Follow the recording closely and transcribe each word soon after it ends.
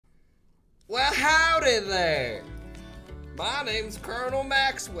Well, howdy there. My name's Colonel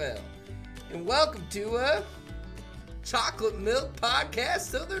Maxwell, and welcome to Chocolate Milk Podcast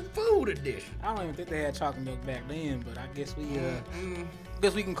Southern Food Edition. I don't even think they had chocolate milk back then, but I guess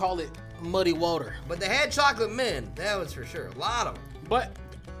we can call it muddy water. But they had chocolate men, that was for sure. A lot of them. But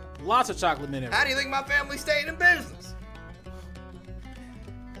lots of chocolate men everywhere. How do you think my family stayed in business?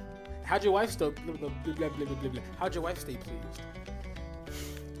 How'd your wife stay? How'd your wife stay pleased?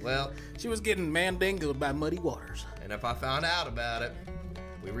 Well, She was getting mandingled by muddy waters. and if I found out about it,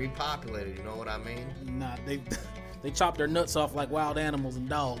 we repopulated, you know what I mean? Nah, they chopped their nuts off like wild animals and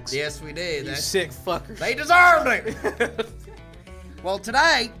dogs. Yes, we did. You sick fuckers. They deserved it. Well,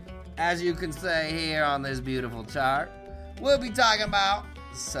 today, as you can see here on this beautiful chart, we'll be talking about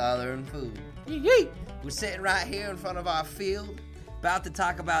Southern food. Yee. We're sitting right here in front of our field, about to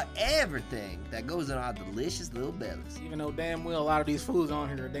talk about everything that goes in our delicious little bellies. Even though damn well a lot of these foods on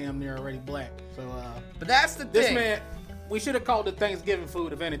here are damn near already black. So, But that's the this thing. man, we should have called it Thanksgiving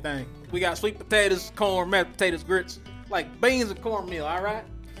food, if anything. We got sweet potatoes, corn, mashed potatoes, grits, like beans and cornmeal, all right?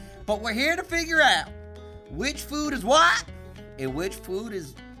 But we're here to figure out which food is white and which food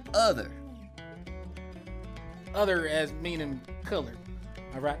is other. Other as meaning colored,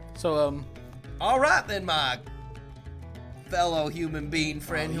 all right? So, All right then, my fellow human being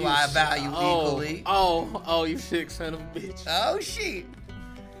friend who I value equally. Oh, you sick son of a bitch. Oh, shit.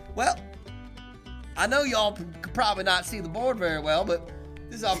 Well, I know y'all could probably not see the board very well, but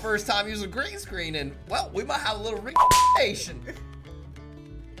this is our first time using green screen, and, well, we might have a little re-station.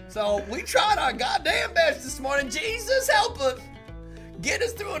 So, we tried our goddamn best this morning. Jesus, help us. Get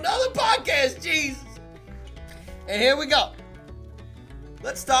us through another podcast, Jesus. And here we go.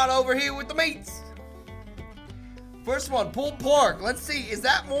 Let's start over here with the meats. First one, pulled pork. Let's see, is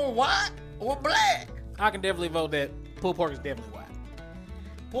that more white or black? I can definitely vote that pulled pork is definitely white.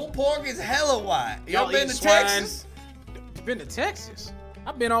 Pulled pork is hella white. Y'all Y'all been eat to swine. Texas? Been to Texas?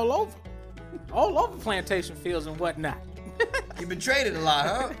 I've been all over plantation fields and whatnot. You've been traded a lot,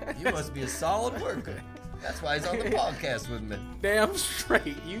 huh? You must be a solid worker. That's why he's on the podcast with me. Damn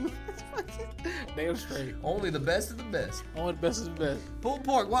straight, you. Damn straight. Only the best of the best. Only the best of the best. Pulled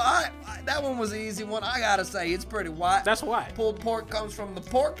pork. Well, that one was an easy one. I gotta say, it's pretty white. That's why. Pulled pork comes from the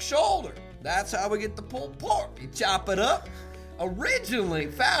pork shoulder. That's how we get the pulled pork. You chop it up. Originally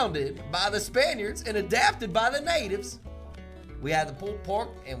founded by the Spaniards and adapted by the natives, we had the pulled pork,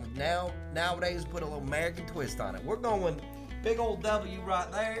 and nowadays put a little American twist on it. We're going big old W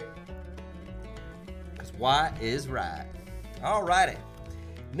right there, because white is right. Alrighty.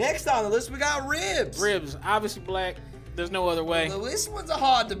 Next on the list, we got ribs. Ribs, obviously black. There's no other way. Well, this one's a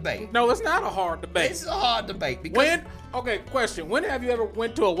hard debate. No, it's not a hard debate. This is a hard debate. Because Question. When have you ever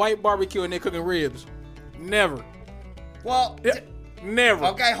went to a white barbecue and they're cooking ribs? Never. Well, Never.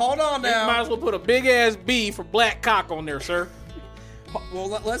 okay, hold on You now. might as well put a big ass beef or black cock on there, sir. Well,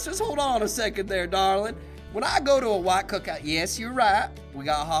 let's just hold on a second there, darling. When I go to a white cookout, yes, you're right. We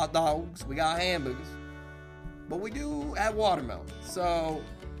got hot dogs, we got hamburgers, but we do have watermelon. So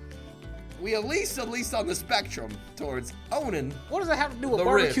we at least on the spectrum towards owning. What does that have to do with The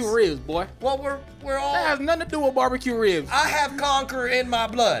barbecue ribs, boy? Well, we're all. That has nothing to do with barbecue ribs. I have conqueror in my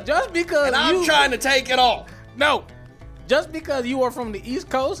blood, Just because and I'm trying to take it off. No. Just because you are from the East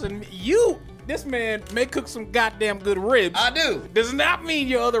Coast and this man may cook some goddamn good ribs. I do. Does not mean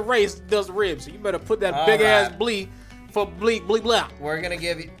your other race does ribs. So you better put that All big ass right. blee for blee blah. We're gonna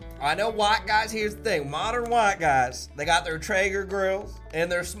give you. I know white guys. Here's the thing: modern white guys, they got their Traeger grills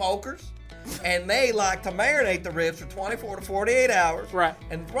and their smokers, and they like to marinate the ribs for 24 to 48 hours, Right.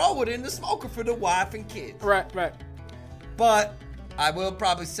 and throw it in the smoker for the wife and kids. Right. But I will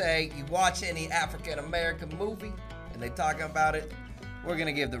probably say, you watch any African American movie, and they talking about it, we're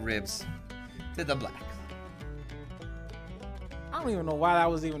gonna give the ribs to the blacks. I don't even know why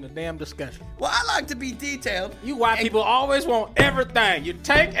that was even a damn discussion. Well, I like to be detailed. You white And- people always want everything. You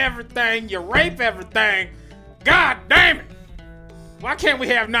take everything, you rape everything. God damn it. Why can't we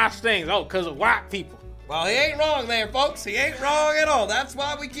have nice things? Oh, because of white people. Well, he ain't wrong there, folks. He ain't wrong at all. That's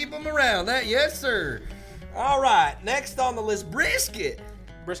why we keep him around. That, yes, sir. All right, next on the list, brisket.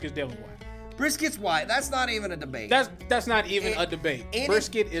 Brisket's definitely white. Brisket's white. That's not even a debate. That's not even a debate.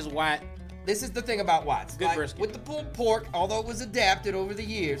 Brisket is white. This is the thing about whites. Good brisket. With the pulled pork, although it was adapted over the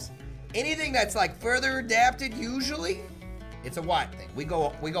years, anything that's like further adapted, usually, it's a white thing. We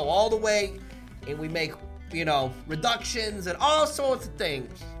go all the way, and we make, reductions and all sorts of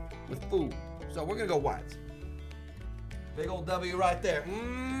things with food. So we're gonna go whites. Big old W right there.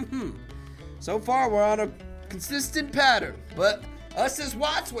 So far, we're on a consistent pattern, but us as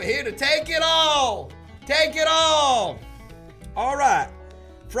whites, we're here to take it all. Take it all. All right.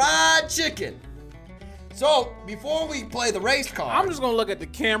 fried chicken. So, before we play the race card, I'm just gonna look at the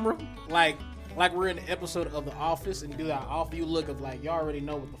camera like we're in an episode of The Office and do that off-view look of like y'all already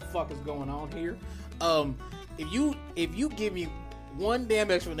know what the fuck is going on here. If you give me one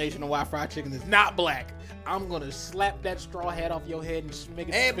damn explanation on why fried chicken is not black, I'm gonna slap that straw hat off your head and make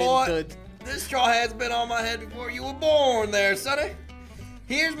it hey spin boy, good. this straw hat's been on my head before you were born there, sonny.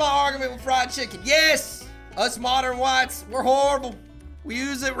 Here's my argument with fried chicken. Yes, us modern whites, we're horrible. We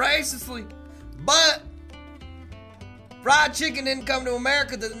use it racistly. But fried chicken didn't come to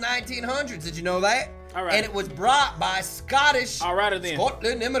America to the 1900s. Did you know that? All right. And it was brought by Scottish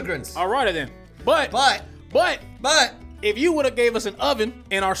Scotland immigrants. Alrighty then. But if you would have gave us an oven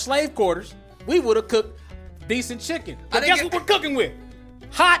in our slave quarters, we would have cooked decent chicken. But guess what we're cooking with?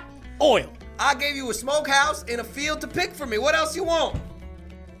 Hot oil. I gave you a smokehouse and a field to pick for me. What else you want?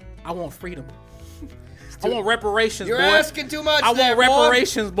 I want freedom. I want reparations, You're boy. asking too much. I there, want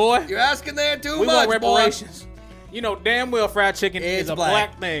reparations, boy. You're asking there too we much. We want reparations. Boy. You know damn well fried chicken is a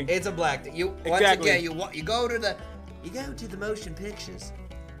black thing. It's a black thing. Once again, you go to the motion pictures,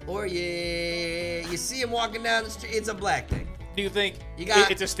 or you see him walking down the street. It's a black thing. Do you think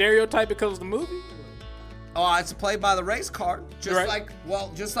it's a stereotype because of the movie? Oh, it's played by the race card, just right.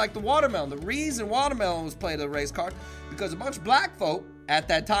 like the watermelon. The reason watermelon was played by the race card because a bunch of black folk at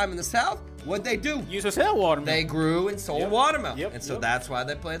that time in the South, what'd they do? Used to sell watermelon. They grew and sold watermelon, and so that's why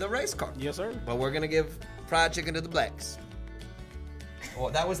they play the race card. Yes, sir. But we're gonna give fried chicken to the blacks. Oh,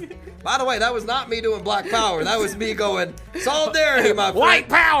 that was. By the way, that was not me doing black power. That was me going solidarity, my friend. White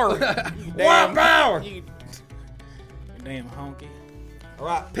power. White power. You damn honky. All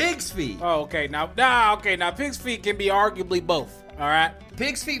right, pig's feet. Oh, okay. Now, pig's feet can be arguably both. All right.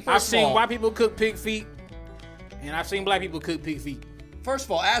 Pig's feet. I've seen white people cook pig feet, and I've seen black people cook pig feet. First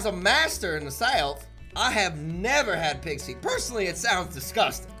of all, as a master in the South, I have never had pig's feet. Personally, it sounds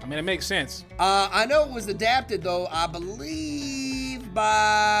disgusting. I mean, it makes sense. I know it was adapted, though, I believe,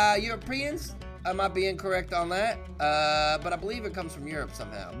 by Europeans. I might be incorrect on that, but I believe it comes from Europe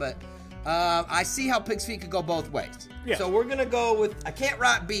somehow. But I see how pig's feet could go both ways. Yeah. So we're going to go with, I can't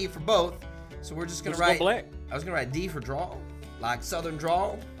write B for both, so we're just going to write. Go black. I was going to write D for draw, like Southern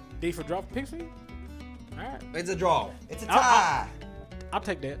draw. D for draw for pig's feet? All right. It's a draw. It's a tie. I'll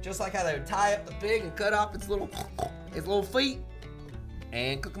take that. Just like how they would tie up the pig and cut off its little feet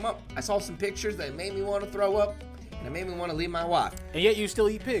and cook them up. I saw some pictures that made me want to throw up, and it made me want to leave my wife. And yet you still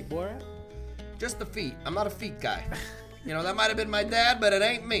eat pig, boy, right? Just the feet. I'm not a feet guy. You know, that might have been my dad, but it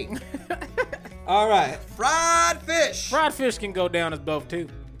ain't me. All right. Fried fish. Fried fish can go down as both, too.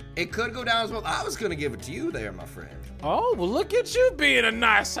 It could go down as well. I was going to give it to you there, my friend. Oh, well, look at you being a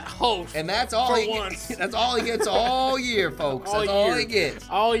nice host. And that's all he gets. That's all he gets all year, folks. That's all he gets.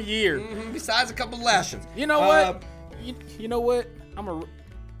 All year. Mm-hmm. Besides a couple lashings. You know what? You know what? I'm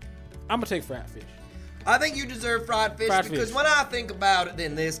gonna take fried fish. I think you deserve fried fish because when I think about it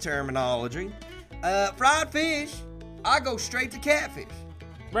in this terminology, fried fish, I go straight to catfish.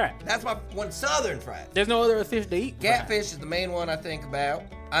 Right. That's my one southern fried. There's no other fish to eat. Catfish is the main one I think about.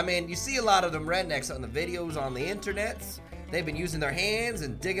 I mean, you see a lot of them rednecks on the videos on the internets. They've been using their hands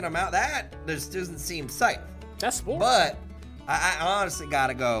and digging them out. That just doesn't seem safe. That's sport. But I honestly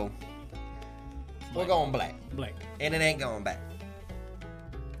gotta go. We're going black. Black. And it ain't going back.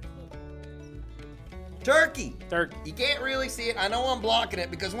 Turkey. You can't really see it. I know I'm blocking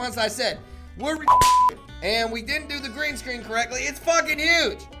it because once I said, we're and we didn't do the green screen correctly. It's fucking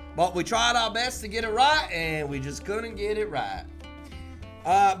huge. But we tried our best to get it right, and we just couldn't get it right.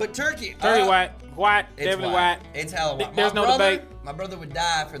 But turkey. White. Definitely white. It's hella white. There's no debate. My brother would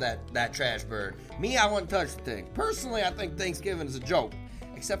die for that trash bird. Me, I wouldn't touch the thing. Personally, I think Thanksgiving is a joke.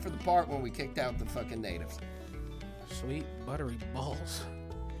 Except for the part when we kicked out the fucking natives. Sweet buttery balls.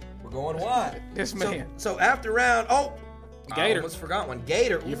 We're going white. This man. So after round, Gator. I almost forgot one.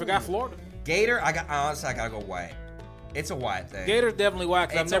 Gator. You forgot Florida. Gator, honestly, I gotta go white. It's a white thing. Gator's definitely white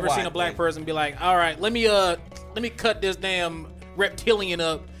because I've never seen a black person be like, all right, let me cut this damn reptilian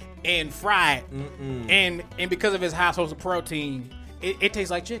up and fry it. And because of his high source of protein, it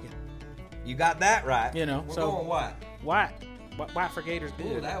tastes like chicken. You got that right. You know, we're going white. White for Gator's good.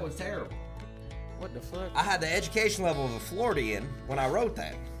 Ooh, that was terrible. What the fuck? I had the education level of a Floridian when I wrote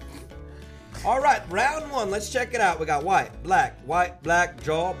that. All right, round one. Let's check it out. We got white, black,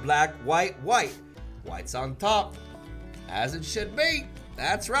 jaw, black, white. White's on top, as it should be.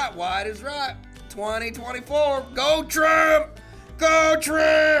 That's right. White is right. 2024. Go Trump! Go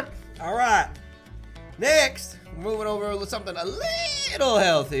Trump! All right. Next, we're moving over to something a little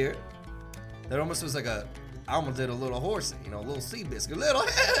healthier. That almost was like I almost did a little horsey, a little sea biscuit, a little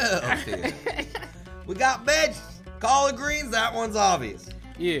healthier. We got veggies. Collard greens, that one's obvious.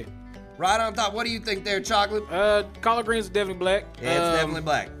 Yeah. Right on top. What do you think there, Chocolate? Collard greens is definitely black. Yeah, it's definitely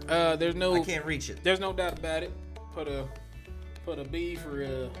black. There's no. I can't reach it. There's no doubt about it. Put a B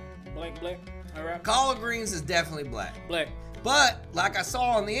for black. All right. Collard greens is definitely black. Black. But like I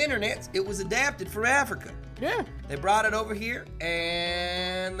saw on the internet, it was adapted from Africa. Yeah. They brought it over here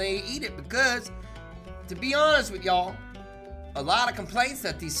and they eat it because, to be honest with y'all, a lot of complaints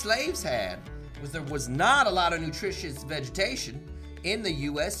that these slaves had was there was not a lot of nutritious vegetation in the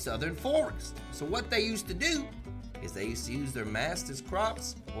U.S. southern forest. So what they used to do is they used to use their master's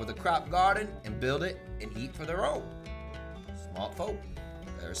crops or the crop garden and build it and eat for their own. Smart folk.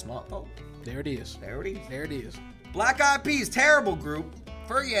 They're smart folk. There it is. There it is. There it is. Black Eyed Peas, terrible group.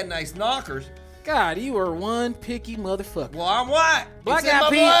 Fergie had nice knockers. God, you are one picky motherfucker. Well, I'm white. Black It's in my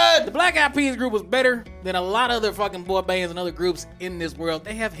Eyed Peas. blood. The Black Eyed Peas group was better than a lot of other fucking boy bands and other groups in this world.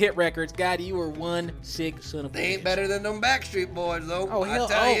 They have hit records. God, you are one sick son of a They ain't bitch. better than them Backstreet Boys, though. Oh, hell, I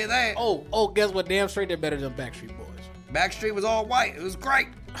tell you that. Guess what? Damn straight they're better than Backstreet Boys. Backstreet was all white. It was great.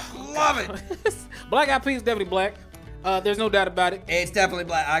 Love it. Black Eyed Peas definitely black. There's no doubt about it. It's definitely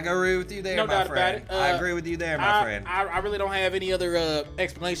black. I agree with you there, No my doubt friend. about it. I agree with you there, my friend. I really don't have any other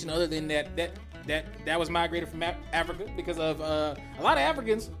explanation other than that was migrated from Africa because of a lot of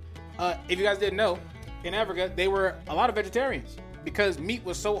Africans. If you guys didn't know, in Africa they were a lot of vegetarians because meat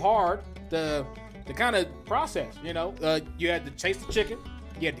was so hard to kind of process. You know, you had to chase the chicken,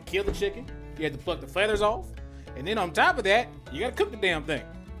 you had to kill the chicken, you had to pluck the feathers off, and then on top of that, you got to cook the damn thing.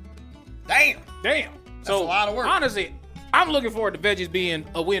 Damn. That's a lot of work. Honestly, I'm looking forward to veggies being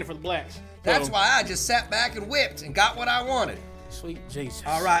a win for the blacks. That's So, why I just sat back and whipped and got what I wanted. Sweet Jesus.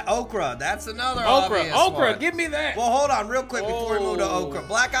 All right, okra. That's another Okra, obvious okra, one. give me that. Well, hold on real quick before we move to Oh. okra.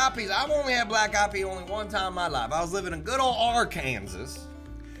 Black Eyed Peas. I've only had Black Eyed Peas only one time in my life. I was living in good old Arkansas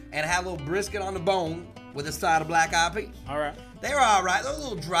and had a little brisket on the bone with a side of Black Eyed Peas. All right. They were all right. They're a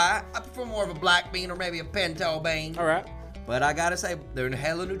little dry. I prefer more of a black bean or maybe a pinto bean. All right. But I gotta say, they're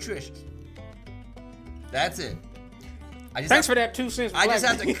hella nutritious. That's it. Thanks for that 2 cents. I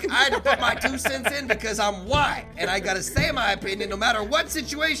had to put my 2 cents in because I'm white and I gotta say my opinion no matter what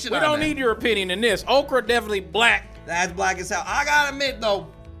situation We I'm don't in. need your opinion in this. Okra definitely black. That's black as hell. I gotta admit though,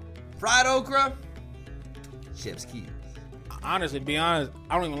 fried okra, chef's kiss. Honestly, to be honest,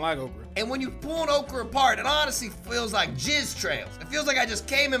 I don't even like okra. And when you pull an okra apart, it honestly feels like jizz trails. It feels like I just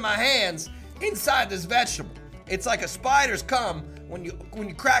came in my hands inside this vegetable. It's like a spider's cum when you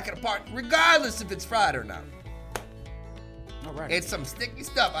crack it apart, regardless if it's fried or not. All right. It's some sticky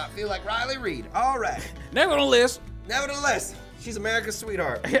stuff. I feel like Riley Reid. All right. Never on the list. Nevertheless, she's America's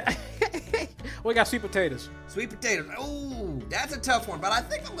sweetheart. We got sweet potatoes. Sweet potatoes. Ooh, that's a tough one, but I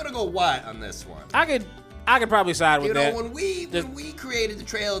think I'm gonna go white on this one. I could probably side with You know, that. when we created the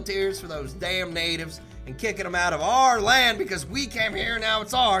Trail of Tears for those damn natives and kicking them out of our land because we came here and now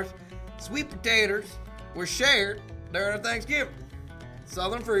it's ours, sweet potatoes were shared during our Thanksgiving.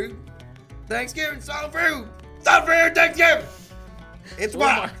 Southern food, Thanksgiving, Southern food, Thanksgiving. It's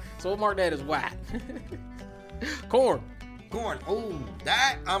white. So we'll mark that as white. Corn. Corn. Ooh,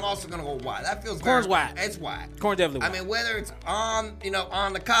 that I'm also gonna go white. That feels Corn's very, white. It's white. Corn definitely white. I mean, whether it's on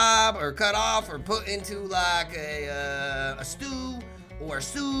the cob or cut off or put into like a stew or a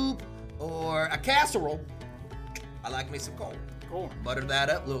soup or a casserole, I like me some corn. Corn. Butter that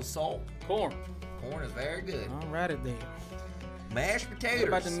up, little salt. Corn. Corn is very good. All righty then. Mashed What potatoes.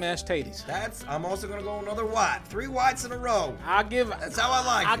 about the mashed taters? I'm also gonna go another white. 3 whites in a row. That's how I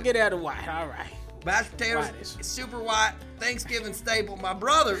like I'll it. get out of white. All right. Mashed potatoes, Whitest. it's super white. Thanksgiving staple. My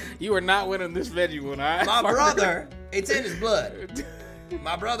brother, You are not winning this veggie one, all right? my brother, it's in his blood.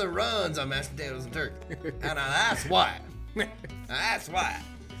 My brother runs on mashed potatoes and turkey. And that's why. That's why.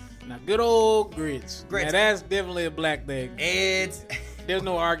 Now, good old grits. Grits. Now, that's definitely a black thing. It's. There's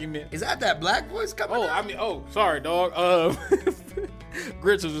no argument. Is that black voice coming Oh, out? sorry, dog.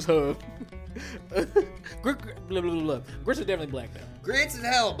 Grits is his hub. Blah, blah, blah, blah. Grits are definitely black, though. Grits is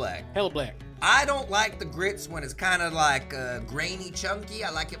hella black. Hella black. I don't like the grits when it's kind of like grainy, chunky. I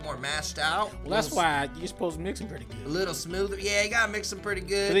like it more mashed out. Well, that's why you're supposed to mix them pretty A good. little smoother. Yeah, you gotta mix them pretty So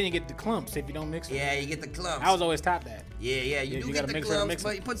good. then you get the clumps if you don't mix them. Yeah, you get the clumps. I was always taught that. Yeah, you do you get gotta the mix it, clumps, mix it.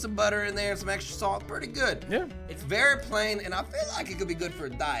 but you put some butter in there and some extra salt. Pretty good. Yeah. It's very plain, and I feel like it could be good for a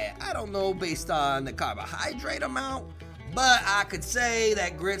diet. I don't know based on the carbohydrate amount, but I could say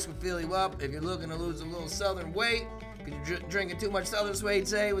that grits would fill you up if you're looking to lose a little southern weight because you're drinking too much southern sweet,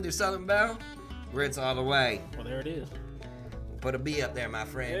 say, with your southern belle. Grits all the way. Well, there it is. Put a B up there, my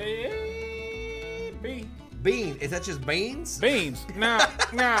friend. Hey, B. Beans. Is that just beans? Beans. Now,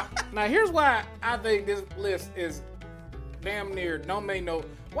 here's why I think this list is damn near don't make no.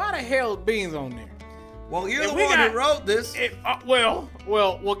 Why the hell is beans on there? Well, you're the one who wrote this.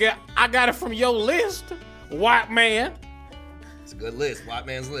 I got it from your list, white man. It's a good list, white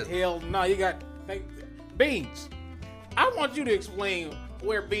man's list. Hell no, you got Beans. I want you to explain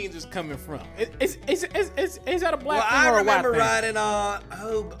where Beans is coming from. Is that a black thing or a white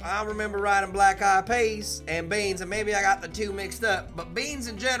thing? I remember riding Black Eyed Peas and Beans, and maybe I got the two mixed up. But Beans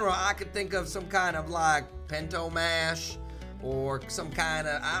in general, I could think of some kind of like pinto mash or some kind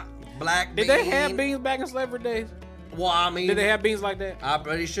of black bean. Did they have beans back in slavery days? Well, I mean, did they have beans like that? I'm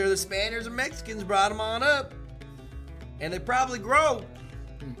pretty sure the Spaniards and Mexicans brought them on up, and they probably grow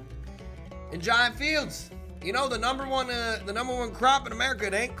in giant fields. You know, the number one crop in America,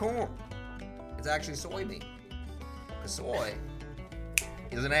 it ain't corn. It's actually soybean. Because soy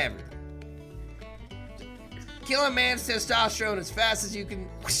is an everything. Killing man's testosterone as fast as you can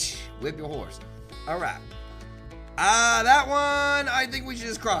whip your horse. All right. That one, I think we should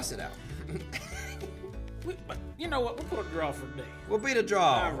just cross it out. You know what? We'll put a draw for today. We'll beat a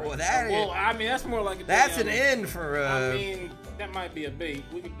draw. Right. Well, I mean, that's more like a that's an end for. I mean, that might be a beat.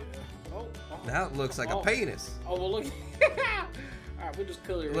 We could. That looks like a penis. Oh, well, look. All right, we'll just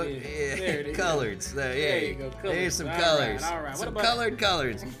color it in. Yeah, there it is. Coloreds. There you go. Colors. There's some colors. All right. Some colored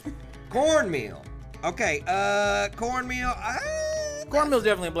colors. Cornmeal. Okay, cornmeal. Cornmeal's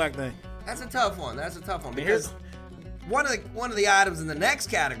definitely a black thing. That's a tough one. Because one of the items in the next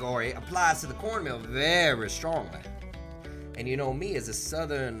category applies to the cornmeal very strongly. And you know me, as a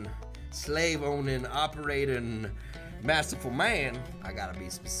southern slave-owning, operating, masterful man, I gotta be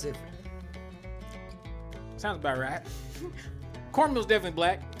specific. Sounds about right. Cornmeal's definitely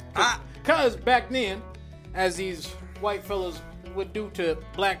black. Because back then, as these white fellas would do to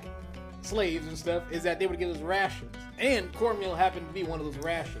black slaves and stuff, is that they would give us rations. And cornmeal happened to be one of those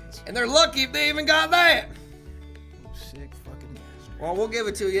rations. And they're lucky if they even got that. Sick fucking bastard. Well, we'll give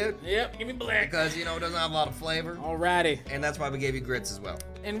it to you. Yep, give me black. Because, it doesn't have a lot of flavor. Alrighty. And that's why we gave you grits as well.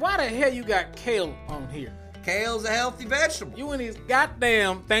 And why the hell you got kale on here? Kale's a healthy vegetable. You and these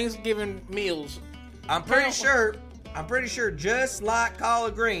goddamn Thanksgiving meals. I'm pretty sure, just like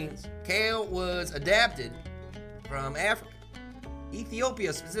collard greens, kale was adapted from Africa.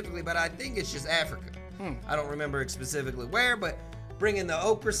 Ethiopia specifically, but I think it's just Africa. I don't remember specifically where, but bringing the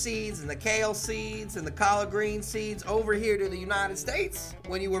okra seeds and the kale seeds and the collard green seeds over here to the United States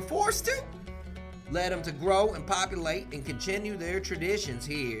when you were forced to, led them to grow and populate and continue their traditions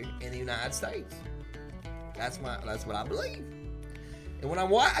here in the United States. That's what I believe. And when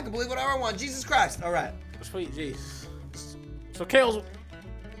I'm white, I can believe whatever I want. Jesus Christ. All right. Sweet Jesus. So kale's...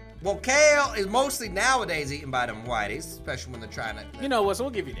 Well, kale is mostly nowadays eaten by them whiteys, especially when they're trying to... You know what? So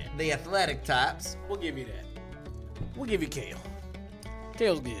we'll give you that. The athletic types. We'll give you that. We'll give you kale.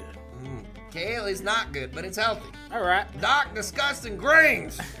 Kale's good. Kale is not good, but it's healthy. All right. Dark, disgusting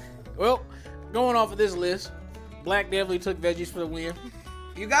greens. Well, going off of this list, Black definitely took veggies for the win.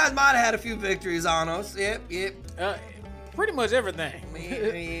 You guys might have had a few victories on us. Yep. Pretty much everything.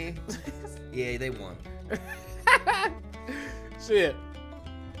 Yeah, they won. Shit.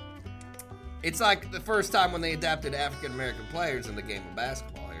 It's like the first time when they adapted African American players in the game of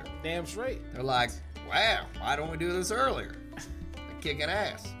basketball here. Damn straight. They're like, wow, why don't we do this earlier? They're kicking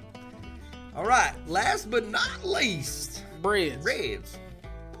ass. All right, last but not least, breads.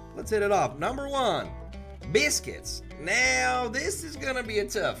 Let's hit it off. Number 1, biscuits. Now, this is going to be a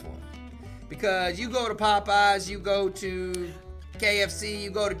tough one. Because you go to Popeyes, you go to KFC, you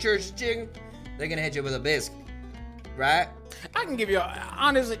go to Church's Chicken, they're going to hit you with a biscuit. Right? I can give you,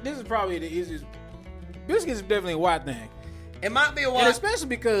 honestly, this is probably the easiest. Biscuits is definitely a white thing. It might be a white. And especially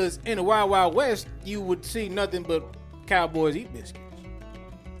because in the Wild Wild West, you would see nothing but cowboys eat biscuits.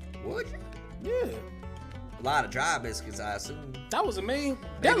 Would you? Yeah. A lot of dry biscuits, I assume. That was a main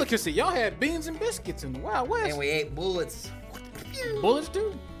delicacy. Y'all had beans and biscuits in the Wild West. And we ate bullets. Bullets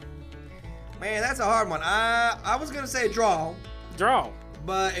too. Man, that's a hard one. I was going to say draw.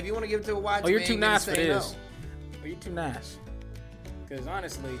 But if you want to give it to a white you're too nice for this. No. Oh, you're too nice. Because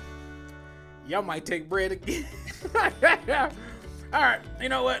honestly, y'all might take bread again. All right, you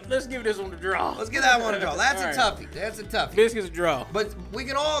know what? Let's give this one a draw. Let's give that one a draw. That's a toughie. Biscuits a draw. But we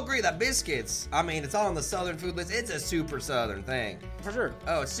can all agree that biscuits, I mean, it's all on the Southern food list. It's a super Southern thing. For sure.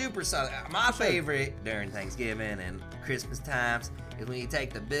 Oh, it's super Southern. My favorite during Thanksgiving and Christmas times is when you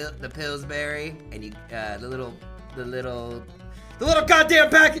take the Pillsbury and you the little goddamn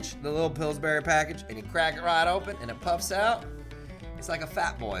package, the little Pillsbury package, and you crack it right open and it puffs out. It's like a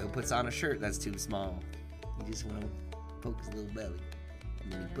fat boy who puts on a shirt that's too small. You just want to poke his little belly,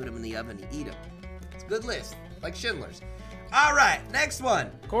 and then you put him in the oven and you eat him. It's a good list, like Schindler's. All right, next one.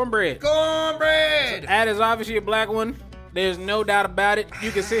 Cornbread. So that is obviously a black one. There's no doubt about it.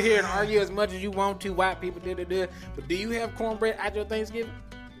 You can sit here and argue as much as you want to. White people did it, but do you have cornbread at your Thanksgiving?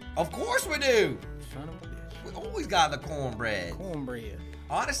 Of course we do. Son of a bitch. We always got the cornbread. Cornbread.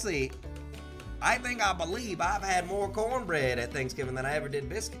 Honestly, I believe I've had more cornbread at Thanksgiving than I ever did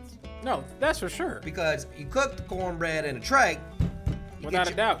biscuits. No, that's for sure. Because you cook the cornbread in a tray. Without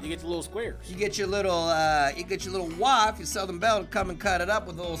a doubt, you get your little squares. You get your little wife, your Southern Belle, to come and cut it up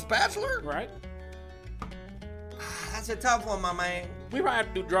with a little spatula. Right. That's a tough one, my man. We might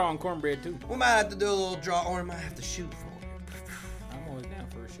have to do draw on cornbread too. We might have to do a little draw, or we might have to shoot for it. I'm always down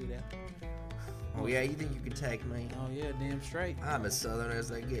for a shootout. Oh yeah, you think you can take me? Oh yeah, damn straight. I'm as Southern as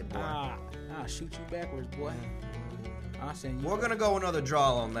they get, boy. I'll shoot you backwards, boy. I'll send you. We're gonna go another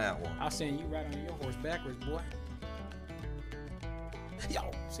draw on that one. I'll send you right on your horse backwards, boy. Yo,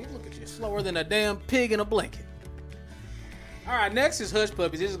 see, look at you, slower than a damn pig in a blanket. All right, next is hush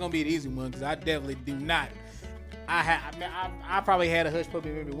puppies. This is gonna be an easy one because I definitely do not. I probably had a hush puppy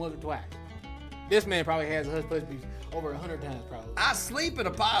maybe once or twice. This man probably has a hush puppy over 100 times probably. I sleep in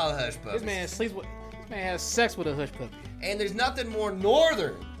a pile of hush puppies. This man has sex with a hush puppy. And there's nothing more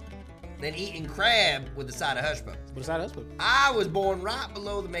northern than eating crab with a side of hush puppies. With a side of hush puppy. I was born right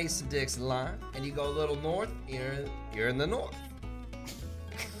below the Mason-Dixon line, and you go a little north, you're in the north.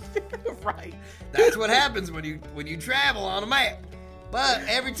 Right. That's what happens when you travel on a map. But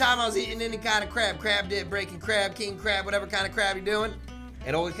every time I was eating any kind of crab dip, breaking crab, king crab, whatever kind of crab you're doing,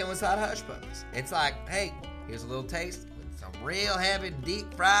 it always came with a side of hush puppies. It's like, hey, here's a little taste with some real heavy,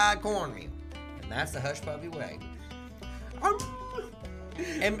 deep fried cornmeal. And that's the hush puppy way.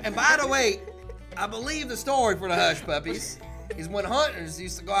 And by the way, I believe the story for the hush puppies is when hunters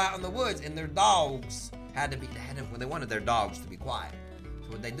used to go out in the woods and their dogs they wanted their dogs to be quiet.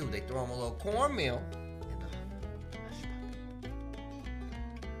 So what they do, they throw them a little cornmeal in the hush puppy.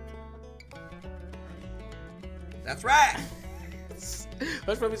 That's right.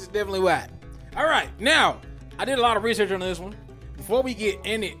 Hush puppies is definitely white. All right, now I did a lot of research on this one. Before we get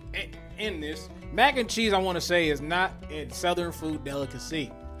in this, mac and cheese, I want to say, is not a Southern food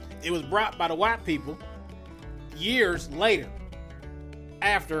delicacy. It was brought by the white people years later,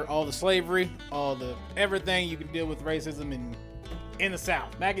 after all the slavery, all the everything you can deal with racism in the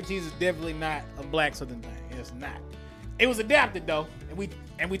South. Mac and cheese is definitely not a black Southern thing. It's not. It was adapted though,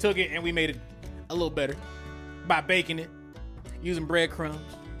 and we took it and we made it a little better by baking it, using breadcrumbs.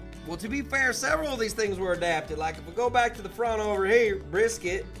 Well, to be fair, several of these things were adapted. Like if we go back to the front over here,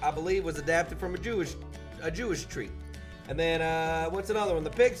 brisket, I believe, was adapted from a Jewish treat. And then what's another one?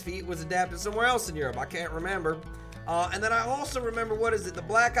 The pig's feet was adapted somewhere else in Europe. I can't remember. And then I also remember, what is it? The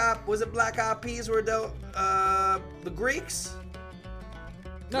black eyed peas were the Greeks?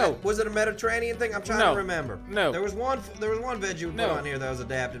 No. Was it a Mediterranean thing? I'm trying to remember. No. There was one veg you put on here that was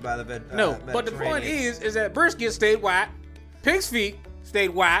adapted by the No, but the point is that brisket stayed white, pig's feet stayed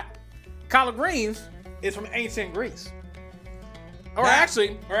white, collard greens is from ancient Greece. Or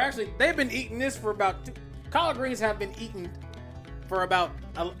actually, they've been eating this for about collard greens have been eaten for about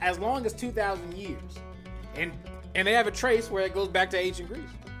as long as 2,000 years, and they have a trace where it goes back to ancient Greece.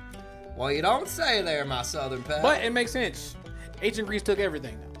 Well, you don't say there, my Southern pal. But it makes sense. Ancient Greece took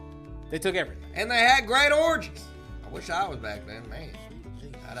everything, though. They took everything. And they had great orgies. I wish I was back then, man.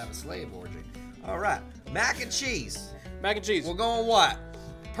 I'd have a slave orgy. All right, mac and cheese. Mac and cheese. We're going what?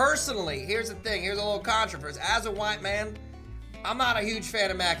 Personally, here's the thing. Here's a little controversy. As a white man, I'm not a huge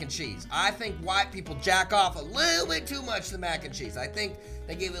fan of mac and cheese. I think white people jack off a little bit too much to mac and cheese. I think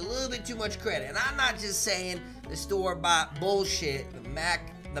they give it a little bit too much credit. And I'm not just saying the store-bought bullshit, the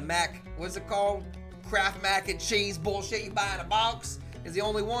mac, what's it called? Kraft mac and cheese bullshit you buy in a box is the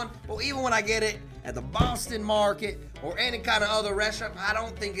only one. Well, even when I get it at the Boston Market or any kind of other restaurant, I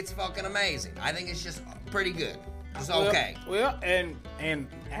don't think it's fucking amazing. I think it's just pretty good. It's okay. Well, and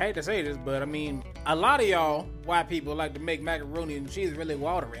I hate to say this, but I mean, a lot of y'all white people like to make macaroni and cheese really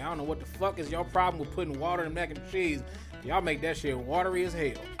watery. I don't know what the fuck is your problem with putting water in mac and cheese. Y'all make that shit watery as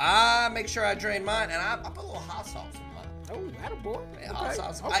hell. I make sure I drain mine, and I put a little hot sauce in mine. Oh, attaboy. Yeah, hot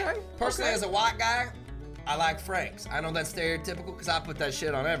sauce. Okay. Personally, as a white guy, I like Frank's. I know that's stereotypical because I put that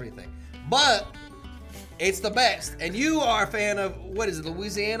shit on everything. But it's the best. And you are a fan of, what is it,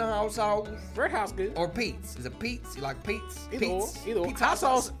 Louisiana hot sauce? Red House good. Or Pete's. Is it Pete's? You like Pete's? Either or. Pete's Hot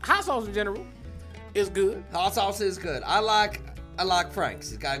sauce in general is good. Hot sauce is good. I like Frank's.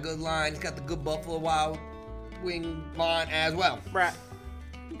 He's got a good line. He's got the good Buffalo Wild Wing line as well. Right.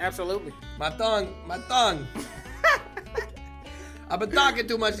 Absolutely. My tongue. I've been talking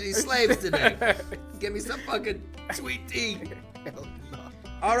too much to these slaves today. Give me some fucking sweet tea.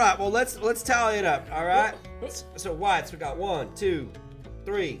 All right, well, let's tally it up, all right? So whites, we got 1, 2,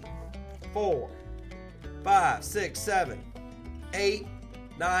 3, 4, 5, 6, 7, 8,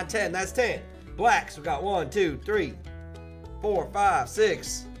 9, 10. That's 10. Blacks, we got 1, 2, 3, 4, 5,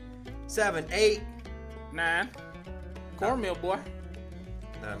 6, 7, 8, 9. Cornmeal boy.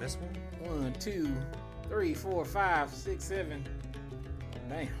 Did I miss one? 1, 2, 3, 4, 5, 6, 7.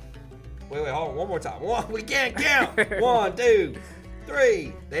 Damn. Wait, hold on. One more time. We can't count. 1, 2,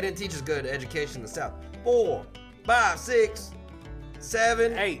 3. They didn't teach us good education in the South. 4, 5, 6,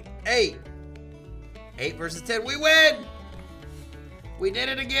 7, 8. 8 versus 10. We win. We did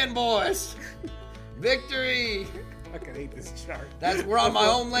it again, boys. Victory. I can hate this chart. We're on my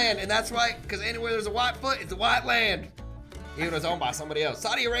own land, and that's right, because anywhere there's a white foot, it's a white land. Even though it's owned by somebody else.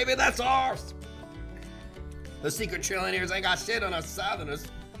 Saudi Arabia, that's ours. The secret trillionaires ain't got shit on us Southerners.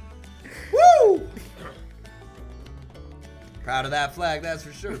 Woo! Proud of that flag, that's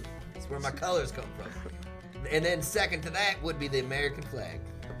for sure. That's where my colors come from. And then second to that would be the American flag.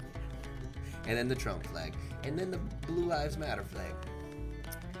 And then the Trump flag. And then the Blue Lives Matter flag.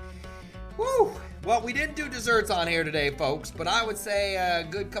 Woo! Well, we didn't do desserts on here today, folks, but I would say a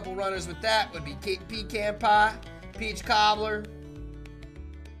good couple runners with that would be pecan pie, peach cobbler,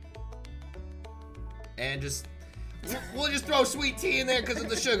 and we'll just throw sweet tea in there because of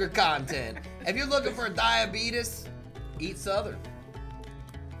the sugar content. If you're looking for diabetes, eat Southern.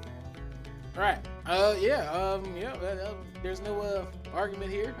 Right. There's no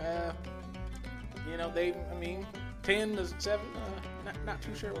argument here. 10 to 7. Not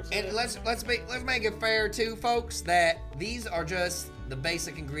too sure what's. And let's make it fair too, folks, that these are just the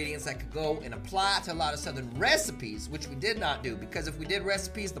basic ingredients that could go and apply to a lot of Southern recipes, which we did not do, because if we did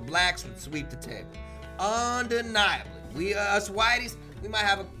recipes, the blacks would sweep the table. Undeniably. We, us whiteys, we might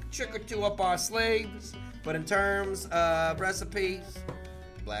have a trick or two up our sleeves, but in terms of recipes,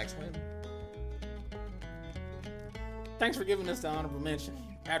 blacks win. Thanks for giving us the honorable mention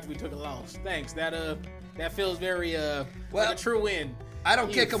after we took a loss. Thanks. That feels very like a true win. I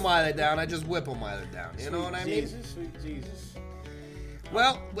don't kick them while they're down. I just whip them while they're down. You know what I mean? Sweet Jesus.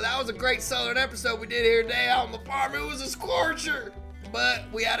 Well, that was a great Southern episode we did here today out on the farm. It was a scorcher, but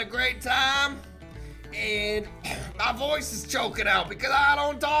we had a great time. And my voice is choking out because I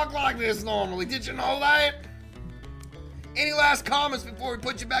don't talk like this normally. Did you know that? Any last comments before we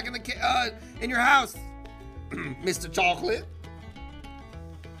put you back in your house, Mr. Chocolate?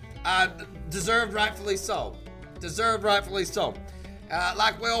 Deserved rightfully so.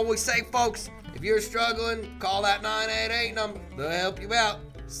 Like we always say, folks, if you're struggling, call that 988 number. They'll help you out.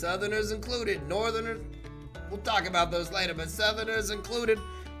 Southerners included. Northerners, we'll talk about those later, but Southerners included,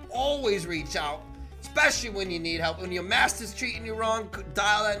 always reach out, especially when you need help. When your master's treating you wrong,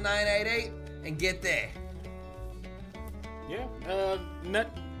 dial that 988 and get there. Yeah,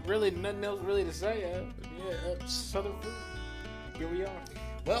 nothing else really to say. Southern food. Here we are.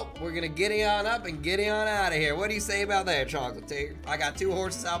 Well, we're going to giddy on up and giddy on out of here. What do you say about that, Chocolatier? I got 2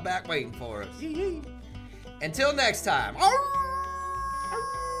 horses out back waiting for us. Until next time. All right.